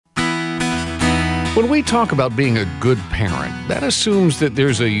When we talk about being a good parent, that assumes that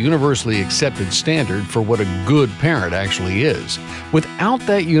there's a universally accepted standard for what a good parent actually is. Without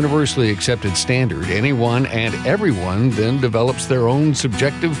that universally accepted standard, anyone and everyone then develops their own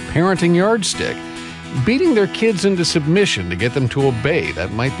subjective parenting yardstick. Beating their kids into submission to get them to obey,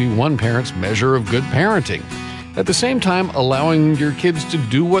 that might be one parent's measure of good parenting. At the same time, allowing your kids to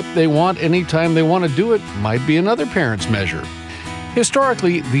do what they want anytime they want to do it might be another parent's measure.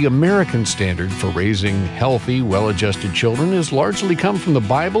 Historically, the American standard for raising healthy, well-adjusted children has largely come from the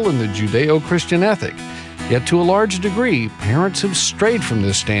Bible and the Judeo-Christian ethic. Yet to a large degree, parents have strayed from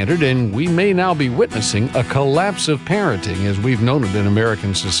this standard, and we may now be witnessing a collapse of parenting as we've known it in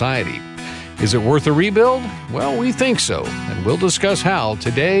American society. Is it worth a rebuild? Well, we think so, and we'll discuss how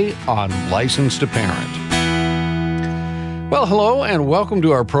today on License to Parent. Well, hello and welcome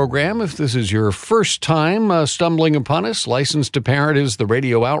to our program. If this is your first time stumbling upon us, License to Parent is the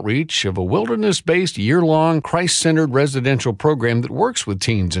radio outreach of a wilderness-based, year-long, Christ-centered residential program that works with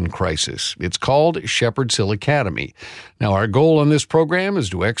teens in crisis. It's called Shepherd's Hill Academy. Now, our goal on this program is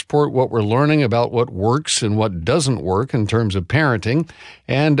to export what we're learning about what works and what doesn't work in terms of parenting.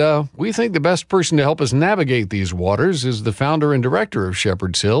 And we think the best person to help us navigate these waters is the founder and director of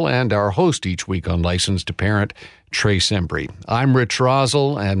Shepherd's Hill and our host each week on License to Parent, Trace Embry. I'm Rich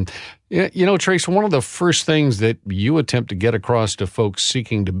Rosell, and you know, Trace, one of the first things that you attempt to get across to folks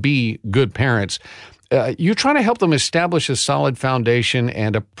seeking to be good parents, you try to help them establish a solid foundation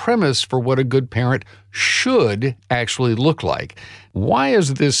and a premise for what a good parent should actually look like. Why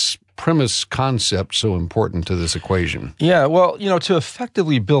is this premise concept so important to this equation? Yeah, well, you know, to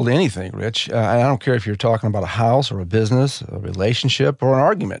effectively build anything, Rich, I don't care if you're talking about a house or a business, a relationship, or an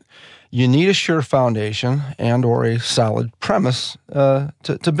argument, you need a sure foundation and or a solid premise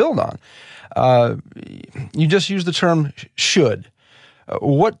to build on. You just use the term should.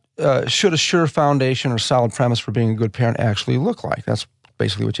 What should a sure foundation or solid premise for being a good parent actually look like? That's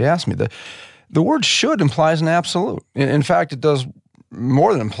basically what you asked me. The word should implies an absolute. In fact, it does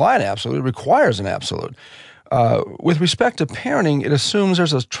more than imply an absolute. It requires an absolute. With respect to parenting, it assumes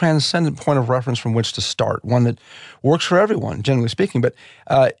there's a transcendent point of reference from which to start, one that works for everyone, generally speaking. But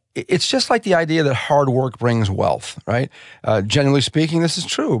it's just like the idea that hard work brings wealth, right? Generally speaking, this is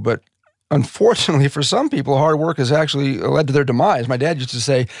true, but unfortunately for some people, hard work has actually led to their demise. My dad used to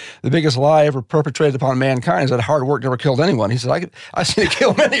say the biggest lie ever perpetrated upon mankind is that hard work never killed anyone. He said, I've seen it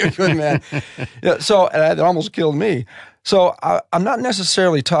kill many a good man. Yeah, so it almost killed me. So I'm not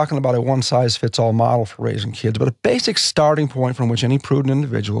necessarily talking about a one-size-fits-all model for raising kids, but a basic starting point from which any prudent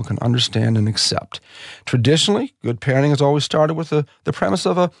individual can understand and accept. Traditionally, good parenting has always started with the premise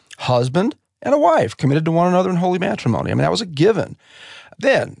of a husband and a wife committed to one another in holy matrimony. I mean, that was a given.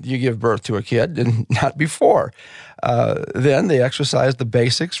 Then you give birth to a kid, and not before. Then they exercise the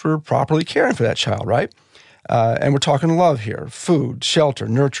basics for properly caring for that child, right? And we're talking love here, food, shelter,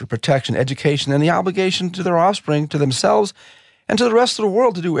 nurture, protection, education, and the obligation to their offspring, to themselves, and to the rest of the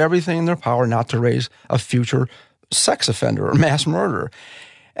world to do everything in their power not to raise a future sex offender or mass murderer.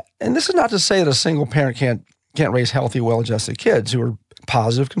 And this is not to say that a single parent can't raise healthy, well-adjusted kids who are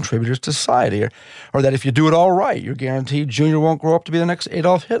positive contributors to society, or that if you do it all right, you're guaranteed Junior won't grow up to be the next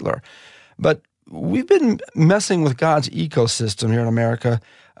Adolf Hitler. But we've been messing with God's ecosystem here in America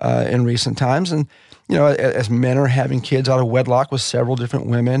in recent times, and you know, as men are having kids out of wedlock with several different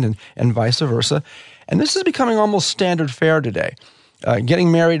women and vice versa. And this is becoming almost standard fare today.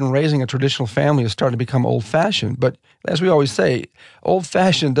 Getting married and raising a traditional family is starting to become old-fashioned. But as we always say,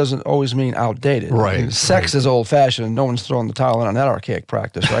 old-fashioned doesn't always mean outdated. Right. I mean, sex is old-fashioned. No one's throwing the towel in on that archaic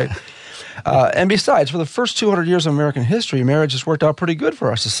practice, right? And besides, for the first 200 years of American history, marriage has worked out pretty good for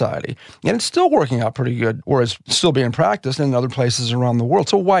our society. And it's still working out pretty good, or it's still being practiced in other places around the world.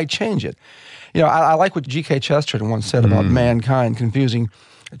 So why change it? You know, I like what G.K. Chesterton once said about mankind confusing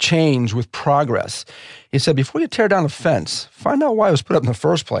change with progress. He said, before you tear down a fence, find out why it was put up in the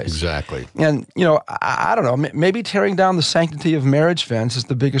first place. Exactly. And, you know, I don't know, maybe tearing down the sanctity of marriage fence is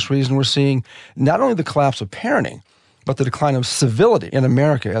the biggest reason we're seeing not only the collapse of parenting, but the decline of civility in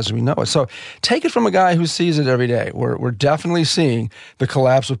America as we know it. So take it from a guy who sees it every day. We're definitely seeing the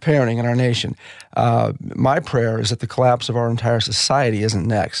collapse of parenting in our nation. My prayer is that the collapse of our entire society isn't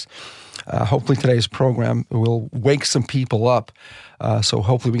next. Hopefully today's program will wake some people up. So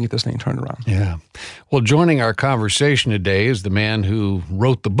hopefully we can get this thing turned around. Yeah. Well, joining our conversation today is the man who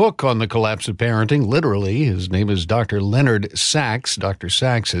wrote the book on the collapse of parenting, literally. His name is Dr. Leonard Sax. Dr.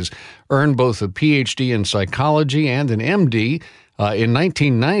 Sax has earned both a Ph.D. in psychology and an M.D. In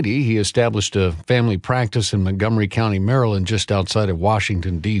 1990, he established a family practice in Montgomery County, Maryland, just outside of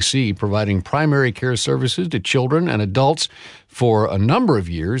Washington, D.C., providing primary care services to children and adults for a number of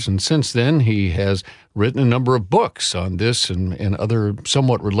years. And since then, he has written a number of books on this and other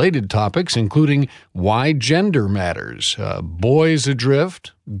somewhat related topics, including Why Gender Matters, Boys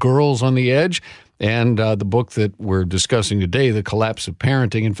Adrift, Girls on the Edge, and the book that we're discussing today, The Collapse of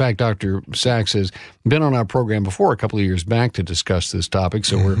Parenting. In fact, Dr. Sachs has been on our program before a couple of years back to discuss this topic,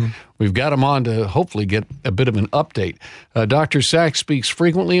 so we've got him on to hopefully get a bit of an update. Dr. Sachs speaks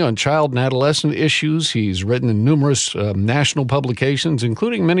frequently on child and adolescent issues. He's written in numerous national publications,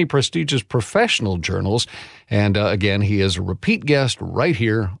 including many prestigious professional journals. And again, he is a repeat guest right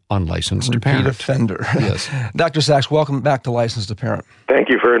here on Licensed to Parent. Repeat offender. Yes. Dr. Sachs, welcome back to Licensed to Parent. Thank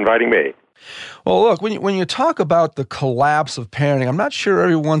you for inviting me. Well, look, when you talk about the collapse of parenting, I'm not sure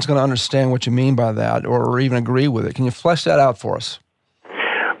everyone's going to understand what you mean by that or even agree with it. Can you flesh that out for us?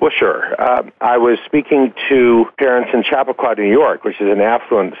 Well, sure. I was speaking to parents in Chappaqua, New York, which is an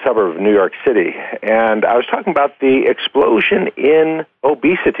affluent suburb of New York City, and I was talking about the explosion in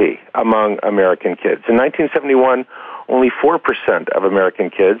obesity among American kids. In 1971, only 4% of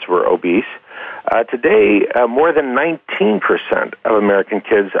American kids were obese. Today, more than 19% of American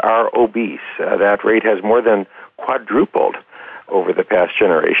kids are obese. That rate has more than quadrupled over the past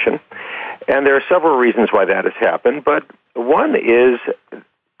generation. And there are several reasons why that has happened, but one is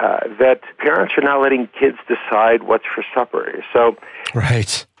that parents are now letting kids decide what's for supper. So,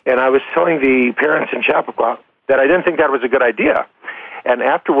 right. And I was telling the parents in Chappaqua that I didn't think that was a good idea. And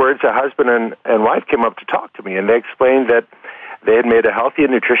afterwards, a husband and wife came up to talk to me, and they explained that they had made a healthy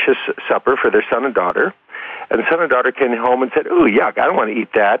and nutritious supper for their son and daughter. And the son and daughter came home and said, "Ooh, yuck, I don't want to eat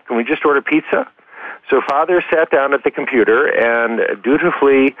that. Can we just order pizza?" So father sat down at the computer and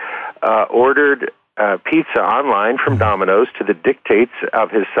dutifully ordered pizza online from Domino's to the dictates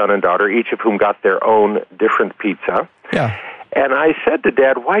of his son and daughter, each of whom got their own different pizza. Yeah. And I said to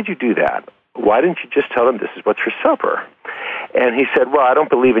Dad, "Why'd you do that? Why didn't you just tell them this is what's for supper?" And he said, "Well, I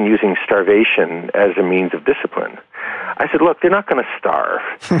don't believe in using starvation as a means of discipline." I said, "Look, they're not going to starve.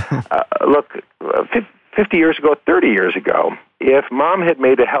 Look, 50 years ago, 30 years ago, if Mom had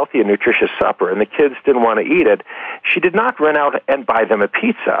made a healthy and nutritious supper and the kids didn't want to eat it, she did not run out and buy them a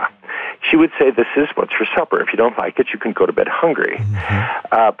pizza. She would say, this is what's for supper. If you don't like it, you can go to bed hungry."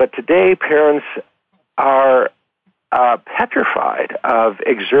 But today, parents are petrified of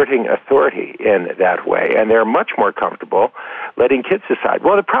exerting authority in that way, and they're much more comfortable letting kids decide.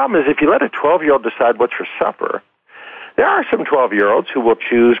 Well, the problem is if you let a 12-year-old decide what's for supper, there are some 12-year-olds who will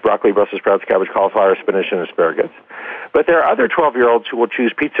choose broccoli, Brussels sprouts, cabbage, cauliflower, spinach, and asparagus. But there are other 12-year-olds who will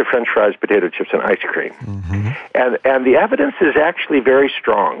choose pizza, French fries, potato chips, and ice cream. And the evidence is actually very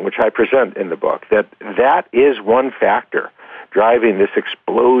strong, which I present in the book, that is one factor driving this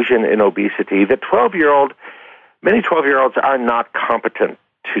explosion in obesity. The many 12-year-olds are not competent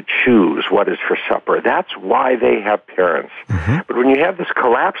to choose what is for supper. That's why they have parents. But when you have this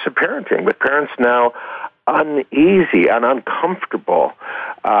collapse of parenting, with parents now uneasy and uncomfortable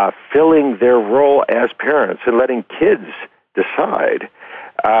filling their role as parents and letting kids decide,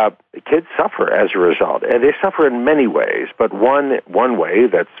 kids suffer as a result. And they suffer in many ways, but one way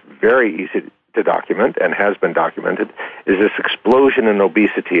that's very easy to document and has been documented is this explosion in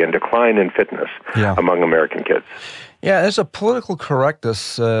obesity and decline in fitness among American kids. Yeah, there's a political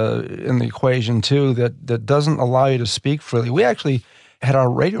correctness in the equation, too, that doesn't allow you to speak freely. We actually had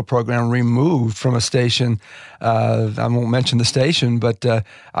our radio program removed from a station. I won't mention the station, but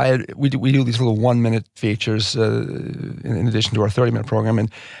we do these little 1-minute features in addition to our 30-minute program.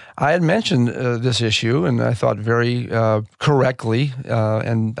 And I had mentioned this issue, and I thought very correctly,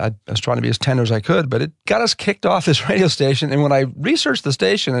 and I was trying to be as tender as I could, but it got us kicked off this radio station. And when I researched the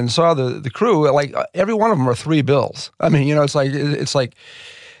station and saw the crew, like every one of them are 3 bills. I mean, it's like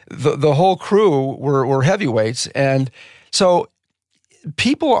the whole crew were heavyweights, and so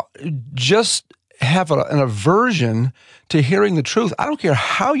people just have an aversion to hearing the truth. I don't care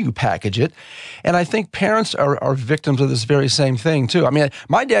how you package it. And I think parents are victims of this very same thing, too. I mean,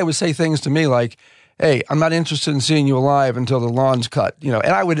 my dad would say things to me like, "Hey, I'm not interested in seeing you alive until the lawn's cut." And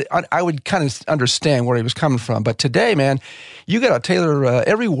I would kind of understand where he was coming from. But today, man, you got to tailor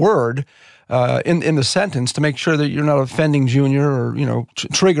every word in the sentence to make sure that you're not offending Junior or,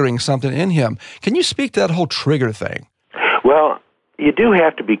 triggering something in him. Can you speak to that whole trigger thing? Well, you do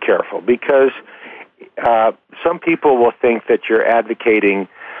have to be careful because some people will think that you're advocating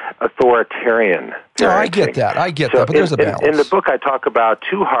authoritarian parenting. No, I get that, but there's a balance. In the book, I talk about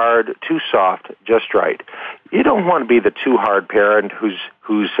too hard, too soft, just right. You don't want to be the too hard parent who's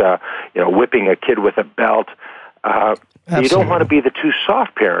whipping a kid with a belt You don't want to be the too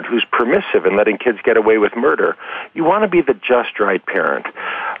soft parent who's permissive and letting kids get away with murder. You want to be the just right parent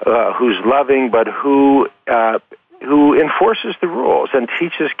who's loving, but who enforces the rules and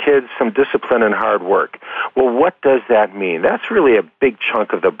teaches kids some discipline and hard work. Well, what does that mean? That's really a big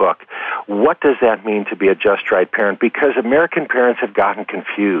chunk of the book. What does that mean to be a just right parent? Because American parents have gotten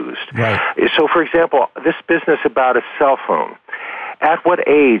confused. Right. So, for example, this business about a cell phone. At what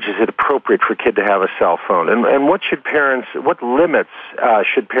age is it appropriate for a kid to have a cell phone? And what limits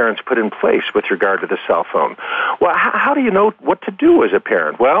should parents put in place with regard to the cell phone? Well, how do you know what to do as a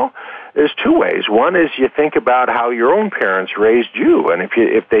parent? Well, there's two ways. One is you think about how your own parents raised you, and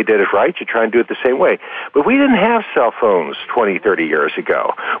if they did it right, you try and do it the same way. But we didn't have cell phones 20, 30 years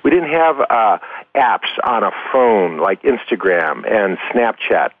ago. We didn't have apps on a phone like Instagram and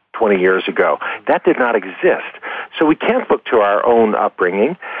Snapchat 20 years ago. That did not exist. So we can't look to our own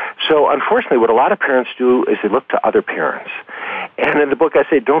upbringing. So unfortunately, what a lot of parents do is they look to other parents. And in the book, I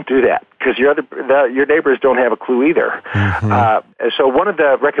say, don't do that, because your neighbors don't have a clue either. Mm-hmm. So one of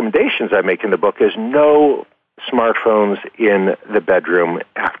the recommendations I make in the book is no smartphones in the bedroom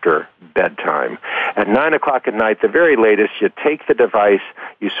after bedtime. At 9 o'clock at night, the very latest, you take the device,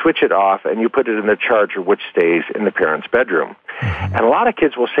 you switch it off, and you put it in the charger, which stays in the parent's bedroom. Mm-hmm. And a lot of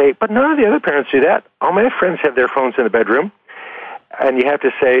kids will say, but none of the other parents do that. All my friends have their phones in the bedroom. And you have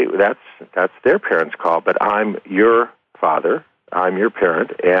to say, that's their parents' call, but I'm your father, I'm your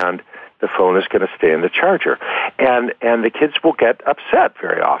parent, and the phone is going to stay in the charger. And the kids will get upset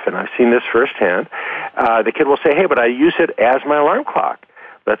very often. I've seen this firsthand. The kid will say, hey, but I use it as my alarm clock.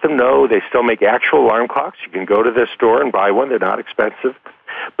 Let them know they still make actual alarm clocks. You can go to the store and buy one. They're not expensive.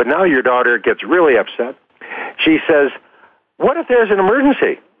 But now your daughter gets really upset. She says, what if there's an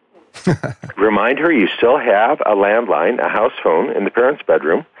emergency? Remind her you still have a landline, a house phone, in the parent's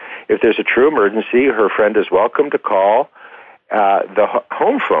bedroom. If there's a true emergency, her friend is welcome to call the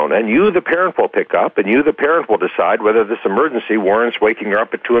home phone, and you, the parent, will pick up, and you, the parent, will decide whether this emergency warrants waking her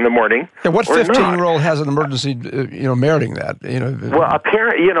up at 2 a.m. Yeah, what 15-year-old has an emergency, meriting that? Well,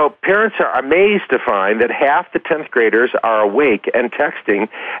 parents are amazed to find that half the 10th graders are awake and texting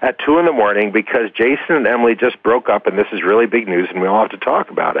at 2 a.m. because Jason and Emily just broke up, and this is really big news, and we all have to talk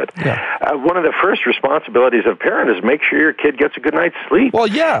about it. Yeah. One of the first responsibilities of a parent is make sure your kid gets a good night's sleep. Well,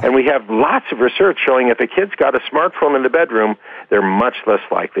 yeah. And we have lots of research showing if a kid's got a smartphone in the bedroom, they're much less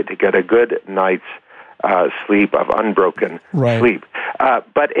likely to get a good night's sleep of unbroken sleep.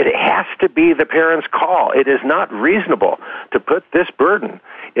 But it has to be the parent's call. It is not reasonable to put this burden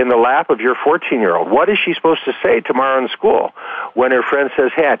in the lap of your 14-year-old. What is she supposed to say tomorrow in school when her friend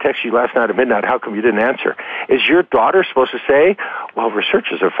says, hey, I texted you last night at midnight, how come you didn't answer? Is your daughter supposed to say, well,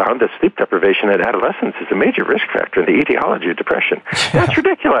 researchers have found that sleep deprivation in adolescence is a major risk factor in the etiology of depression? That's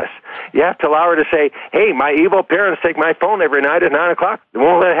ridiculous. You have to allow her to say, hey, my evil parents take my phone every night at 9 o'clock. They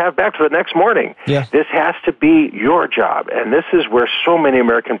won't let it have back to the next morning. Yeah. This has to be your job. And this is where so many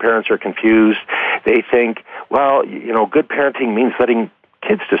American parents are confused. They think, well, good parenting means letting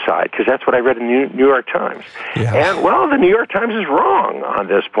kids decide, because that's what I read in the New York Times. Yeah. And, well, the New York Times is wrong on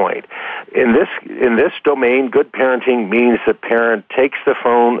this point. In this domain, good parenting means the parent takes the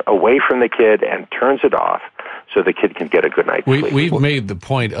phone away from the kid and turns it off so the kid can get a good night's sleep. We've made the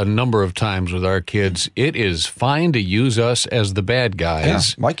point a number of times with our kids. It is fine to use us as the bad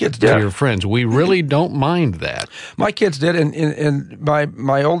guys. Yeah, my kids did. Your friends. We really don't mind that. My kids did, and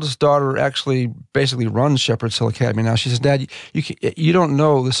my oldest daughter actually basically runs Shepherd's Hill Academy now. She says, Dad, you don't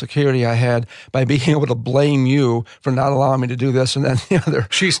know the security I had by being able to blame you for not allowing me to do this and then the other.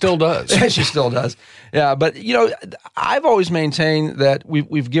 She still does. She still does. Yeah, but I've always maintained that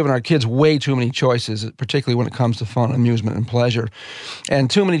we've given our kids way too many choices, particularly when it comes to fun, amusement, and pleasure. And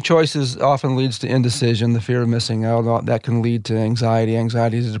too many choices often leads to indecision, the fear of missing out. That can lead to anxiety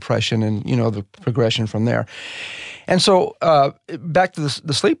to depression, and the progression from there. And so back to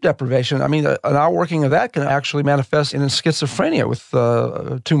the sleep deprivation, I mean, an outworking of that can actually manifest in schizophrenia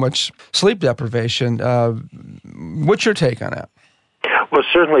with too much sleep deprivation. What's your take on that? Well,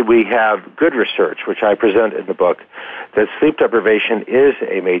 certainly we have good research, which I present in the book, that sleep deprivation is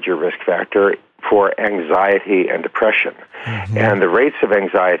a major risk factor for anxiety and depression. Mm-hmm. And the rates of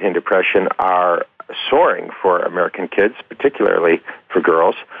anxiety and depression are soaring for American kids, particularly for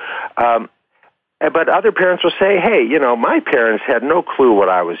girls. But other parents will say, hey, my parents had no clue what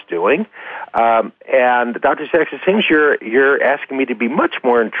I was doing. And Dr. Sachs, it seems you're asking me to be much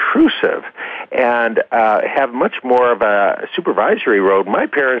more intrusive and have much more of a supervisory role. My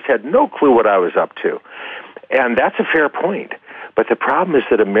parents had no clue what I was up to. And that's a fair point. But the problem is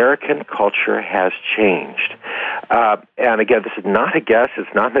that American culture has changed. And again, this is not a guess.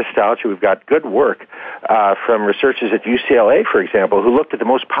 It's not nostalgia. We've got good work from researchers at UCLA, for example, who looked at the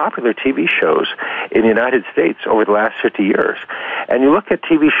most popular TV shows in the United States over the last 50 years. And you look at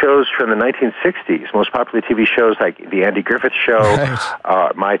TV shows from the 1960s, most popular TV shows like The Andy Griffith Show,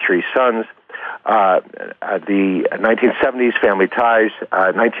 right. My Three Sons, the 1970s Family Ties,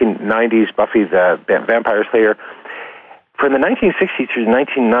 1990s Buffy the Vampire Slayer. From the 1960s through the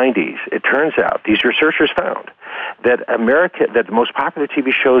 1990s, it turns out, these researchers found that that the most popular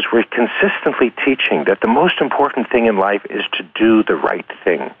TV shows were consistently teaching that the most important thing in life is to do the right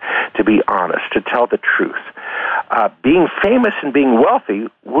thing, to be honest, to tell the truth. Being famous and being wealthy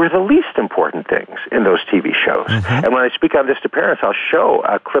were the least important things in those TV shows. Mm-hmm. And when I speak on this to parents, I'll show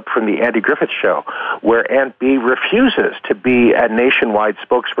a clip from the Andy Griffith Show where Aunt Bee refuses to be a nationwide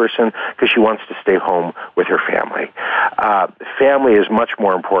spokesperson because she wants to stay home with her family. Family is much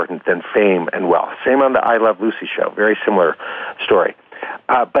more important than fame and wealth. Same on the I Love Lucy show. Very similar story.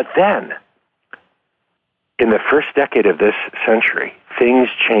 But then, in the first decade of this century, things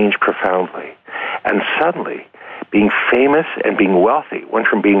changed profoundly. And suddenly, being famous and being wealthy went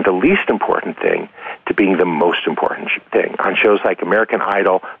from being the least important thing to being the most important thing. On shows like American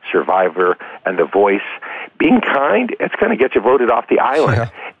Idol, Survivor, and The Voice, being kind, it's going to get you voted off the island. Yeah.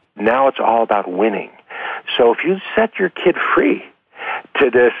 Now it's all about winning. So if you set your kid free to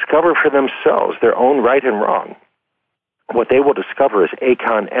discover for themselves their own right and wrong, what they will discover is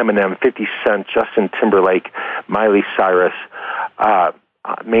Akon, Eminem, 50 Cent, Justin Timberlake, Miley Cyrus,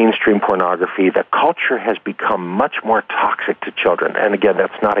 mainstream pornography. The culture has become much more toxic to children. And again,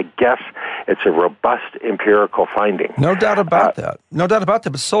 that's not a guess. It's a robust empirical finding. No doubt about that. No doubt about that.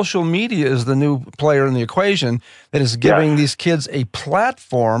 But social media is the new player in the equation that is giving these kids a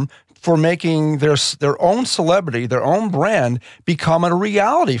platform for making their own celebrity, their own brand, become a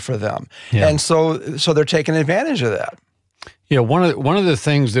reality for them. Yeah. And so they're taking advantage of that. Yeah, one of the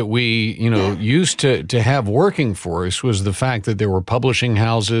things that we, used to have working for us was the fact that there were publishing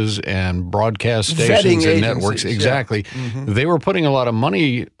houses and broadcast stations and networks. Exactly. Yeah. Mm-hmm. They were putting a lot of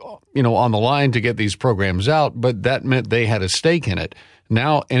money, on the line to get these programs out, but that meant they had a stake in it.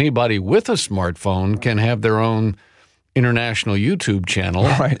 Now anybody with a smartphone can have their own international YouTube channel,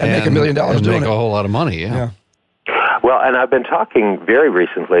 right, and make $1 million doing it. Make a whole lot of money. Yeah. Well, and I've been talking very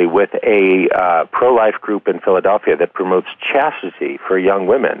recently with a pro-life group in Philadelphia that promotes chastity for young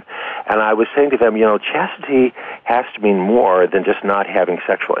women. And I was saying to them, chastity has to mean more than just not having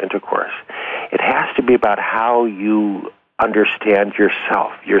sexual intercourse. It has to be about how you understand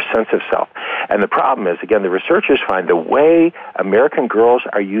yourself, your sense of self. And the problem is, again, the researchers find the way American girls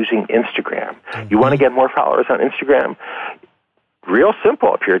are using Instagram. You want to get more followers on Instagram? Real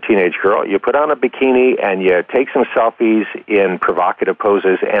simple. If you're a teenage girl, you put on a bikini and you take some selfies in provocative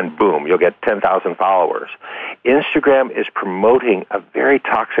poses, and boom, you'll get 10,000 followers. Instagram is promoting a very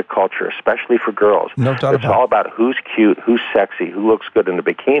toxic culture, especially for girls. No doubt it's all about who's cute, who's sexy, who looks good in a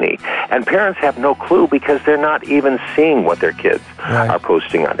bikini. And parents have no clue because they're not even seeing what their kids are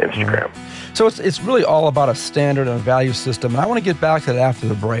posting on Instagram. Right. So it's really all about a standard and a value system. And I want to get back to that after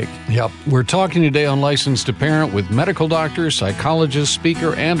the break. Yep. We're talking today on Licensed to Parent with medical doctor, psychologist,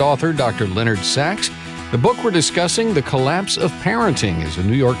 speaker, and author Dr. Leonard Sax. The book we're discussing, The Collapse of Parenting, is a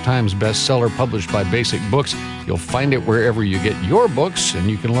New York Times bestseller published by Basic Books. You'll find it wherever you get your books,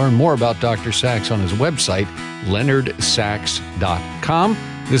 and you can learn more about Dr. Sax on his website, leonardsax.com.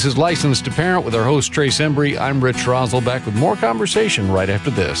 This is Licensed to Parent with our host, Trace Embry. I'm Rich Rosell, back with more conversation right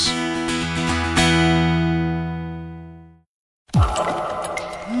after this.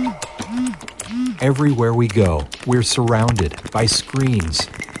 Everywhere we go, we're surrounded by screens.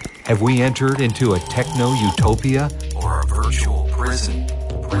 Have we entered into a techno-utopia or a virtual prison?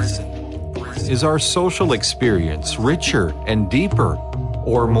 Is our social experience richer and deeper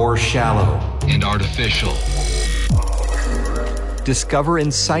or more shallow and artificial? Discover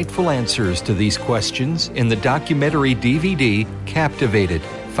insightful answers to these questions in the documentary DVD Captivated,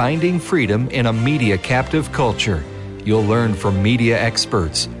 Finding Freedom in a Media Captive Culture. You'll learn from media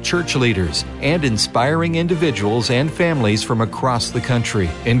experts, church leaders, and inspiring individuals and families from across the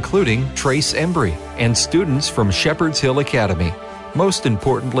country, including Trace Embry and students from Shepherd's Hill Academy. Most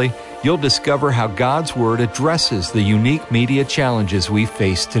importantly, you'll discover how God's Word addresses the unique media challenges we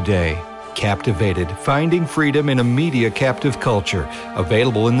face today. Captivated, Finding Freedom in a Media Captive Culture.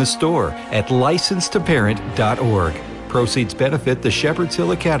 Available in the store at licensedtoparent.org. Proceeds benefit the Shepherd's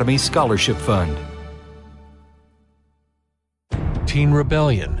Hill Academy Scholarship Fund. Teen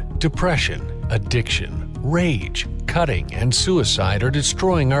rebellion, depression, addiction, rage, cutting, and suicide are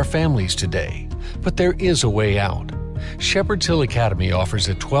destroying our families today. But there is a way out. Shepherd's Hill Academy offers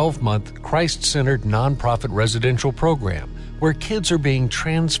a 12-month Christ-centered nonprofit residential program where kids are being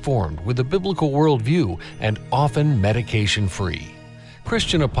transformed with a biblical worldview and often medication-free.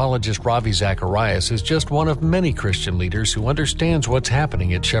 Christian apologist Ravi Zacharias is just one of many Christian leaders who understands what's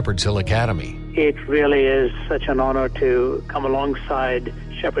happening at Shepherd's Hill Academy. It really is such an honor to come alongside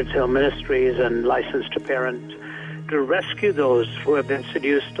Shepherd's Hill Ministries and Licensed to Parent to rescue those who have been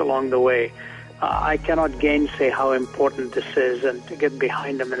seduced along the way. I cannot gainsay how important this is, and to get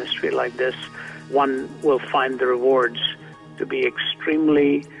behind a ministry like this, one will find the rewards to be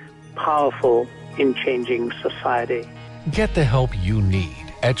extremely powerful in changing society. Get the help you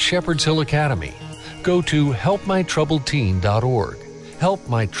need at Shepherd's Hill Academy. Go to helpmytroubledteen.org.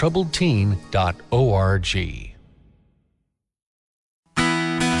 helpmytroubledteen.org.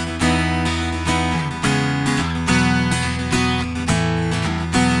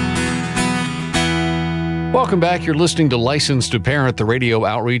 Welcome back. You're listening to Licensed to Parent, the radio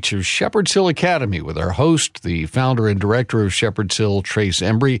outreach of Shepherd's Hill Academy with our host, the founder and director of Shepherd's Hill, Trace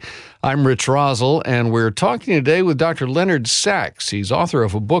Embry. I'm Rich Rosell, and we're talking today with Dr. Leonard Sax. He's author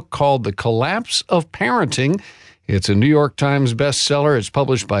of a book called The Collapse of Parenting. It's a New York Times bestseller. It's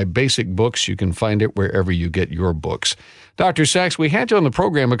published by Basic Books. You can find it wherever you get your books. Dr. Sax, we had you on the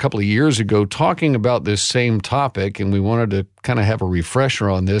program a couple of years ago talking about this same topic, and we wanted to kind of have a refresher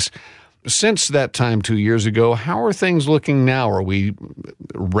on this. Since that time 2 years ago, how are things looking now? Are we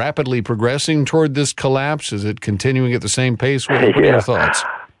rapidly progressing toward this collapse? Is it continuing at the same pace? What are your thoughts?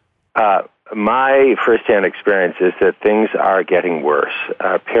 My firsthand experience is that things are getting worse.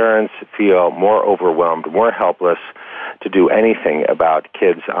 Parents feel more overwhelmed, more helpless to do anything about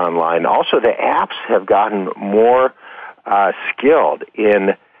kids online. Also, the apps have gotten more skilled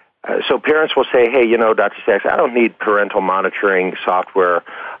in so parents will say, hey, Dr. Sax, I don't need parental monitoring software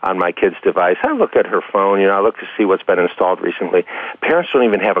on my kid's device. I look at her phone, I look to see what's been installed recently. Parents don't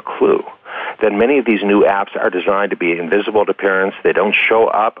even have a clue that many of these new apps are designed to be invisible to parents. They don't show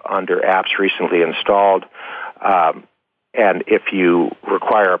up under apps recently installed. And if you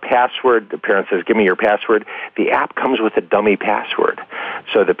require a password, the parent says, give me your password. The app comes with a dummy password.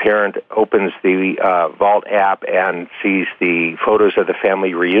 So the parent opens the Vault app and sees the photos of the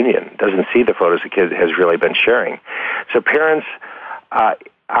family reunion, doesn't see the photos the kid has really been sharing. So parents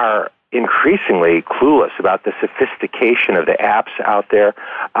are increasingly clueless about the sophistication of the apps out there.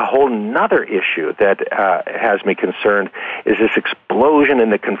 A whole nother issue that has me concerned is this explosion in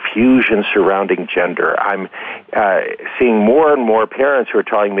the confusion surrounding gender. I'm seeing more and more parents who are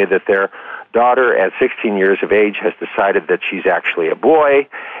telling me that their daughter at 16 years of age has decided that she's actually a boy,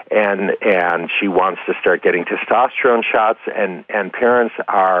 and she wants to start getting testosterone shots, and parents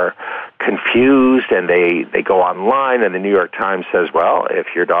are confused, and they go online, and the New York Times says, well,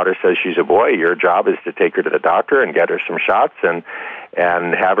 if your daughter says she's a boy, your job is to take her to the doctor and get her some shots and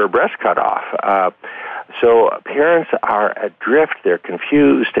have her breast cut off. So parents are adrift, they're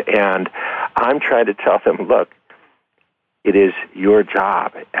confused, and I'm trying to tell them, look, it is your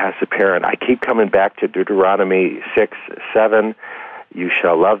job as a parent. I keep coming back to Deuteronomy 6:7. You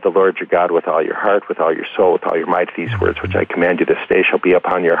shall love the Lord your God with all your heart, with all your soul, with all your might. These words which I command you this day shall be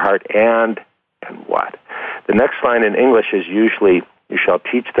upon your heart. And what? The next line in English is usually, you shall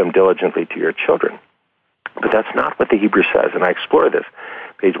teach them diligently to your children. But that's not what the Hebrew says, and I explore this.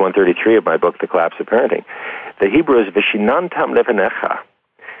 Page 133 of my book, The Collapse of Parenting. The Hebrew is vishinantam levanecha,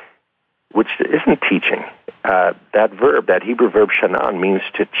 which isn't teaching. That verb, that Hebrew verb shanan, means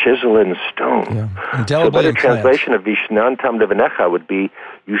to chisel in stone. Yeah. So a better translation of vishinantam levanecha would be,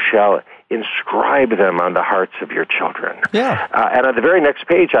 you shall inscribe them on the hearts of your children. Yeah. And on the very next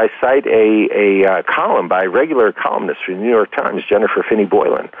page, I cite a column by regular columnist from the New York Times, Jennifer Finney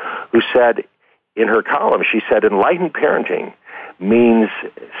Boylan, who said, in her column, she said, enlightened parenting means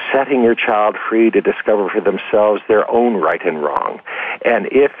setting your child free to discover for themselves their own right and wrong. And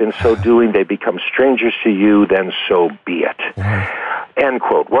if in so doing they become strangers to you, then so be it. End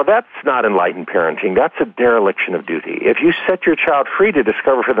quote. Well, that's not enlightened parenting. That's a dereliction of duty. If you set your child free to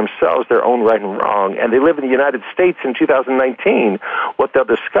discover for themselves their own right and wrong, and they live in the United States in 2019, what they'll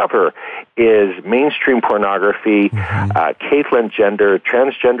discover is mainstream pornography, Caitlyn gender,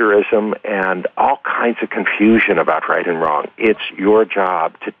 transgenderism, and all kinds of confusion about right and wrong. It's your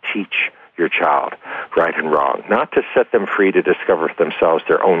job to teach your child right and wrong, not to set them free to discover for themselves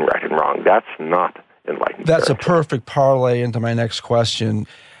their own right and wrong. That's not enlightened. That's a perfect parlay into my next question.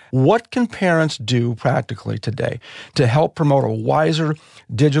 What can parents do practically today to help promote a wiser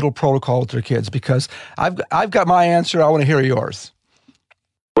digital protocol with their kids? Because I've got my answer. I want to hear yours.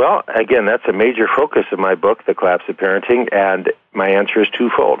 Well, again, that's a major focus of my book, The Collapse of Parenting, and my answer is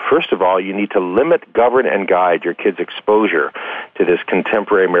twofold. First of all, you need to limit, govern, and guide your kids' exposure to this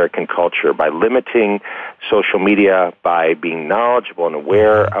contemporary American culture by limiting social media, by being knowledgeable and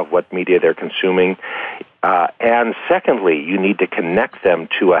aware of what media they're consuming. And secondly, you need to connect them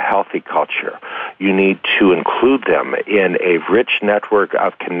to a healthy culture. You need to include them in a rich network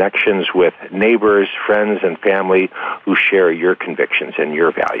of connections with neighbors, friends, and family who share your convictions and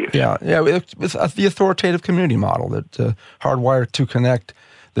your values. Yeah, it's the authoritative community model that hardwired to connect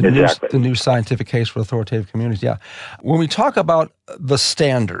the new scientific case for authoritative communities. Yeah, when we talk about the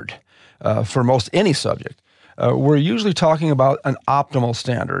standard for most any subject, we're usually talking about an optimal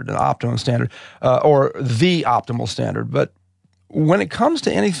standard, or the optimal standard. But when it comes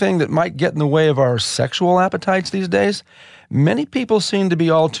to anything that might get in the way of our sexual appetites these days, many people seem to be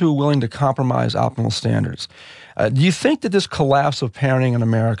all too willing to compromise optimal standards. Do you think that this collapse of parenting in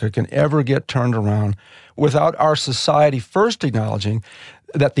America can ever get turned around without our society first acknowledging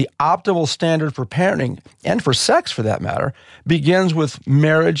that the optimal standard for parenting, and for sex for that matter, begins with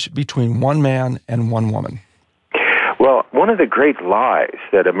marriage between one man and one woman? Well, one of the great lies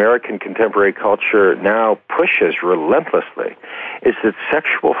that American contemporary culture now pushes relentlessly is that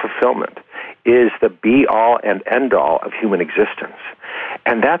sexual fulfillment is the be-all and end-all of human existence.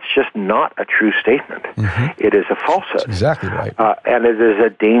 And that's just not a true statement. Mm-hmm. It is a falsehood. That's exactly right. And it is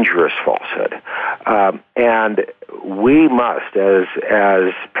a dangerous falsehood. And we must, as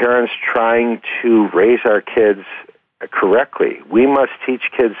parents trying to raise our kids correctly, we must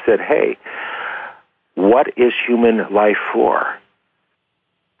teach kids that, hey, what is human life for?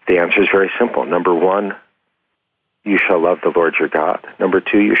 The answer is very simple. Number one, you shall love the Lord your God. Number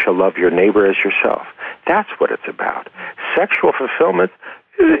two, you shall love your neighbor as yourself. That's what it's about. Sexual fulfillment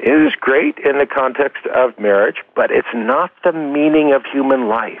is great in the context of marriage, but it's not the meaning of human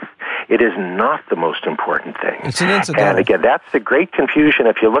life. It is not the most important thing. It's an incidental. And again, that's the great confusion.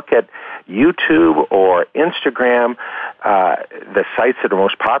 If you look at YouTube or Instagram, the sites that are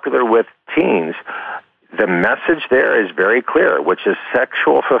most popular with teens, the message there is very clear, which is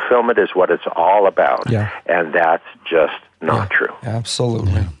sexual fulfillment is what it's all about. Yeah. And that's just not true.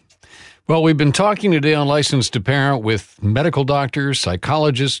 Absolutely. Yeah. Well, we've been talking today on Licensed to Parent with medical doctor,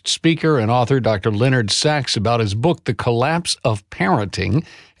 psychologist, speaker, and author Dr. Leonard Sax about his book, The Collapse of Parenting.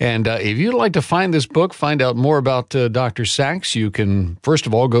 And if you'd like to find this book, find out more about Dr. Sax, you can, first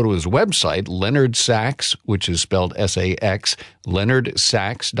of all, go to his website, Leonard Sax, which is spelled S-A-X,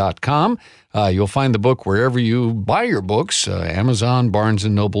 leonardsax.com. You'll find the book wherever you buy your books, Amazon, Barnes &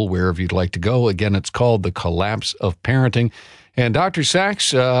 Noble, wherever you'd like to go. Again, it's called The Collapse of Parenting. And Dr.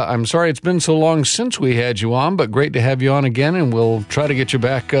 Sax, I'm sorry it's been so long since we had you on, but great to have you on again, and we'll try to get you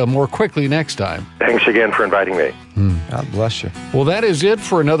back more quickly next time. Thanks again for inviting me. God bless you. Well, that is it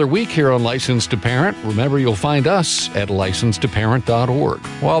for another week here on Licensed to Parent. Remember, you'll find us at licensedtoparent.org.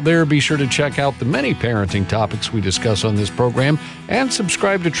 While there, be sure to check out the many parenting topics we discuss on this program and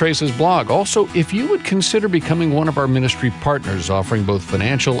subscribe to Trace's blog. Also, if you would consider becoming one of our ministry partners, offering both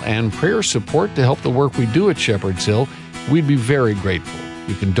financial and prayer support to help the work we do at Shepherd's Hill, we'd be very grateful.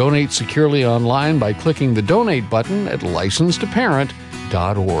 You can donate securely online by clicking the donate button at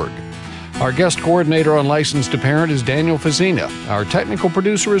licensedtoparent.org. Our guest coordinator on Licensed to Parent is Daniel Fazina. Our technical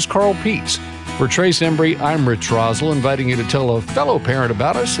producer is Carl Peets. For Trace Embry, I'm Rich Rosell, inviting you to tell a fellow parent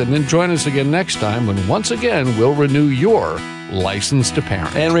about us, and then join us again next time when once again we'll renew your License to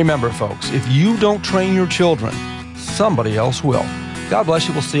Parent. And remember, folks, if you don't train your children, somebody else will. God bless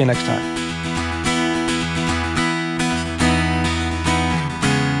you. We'll see you next time.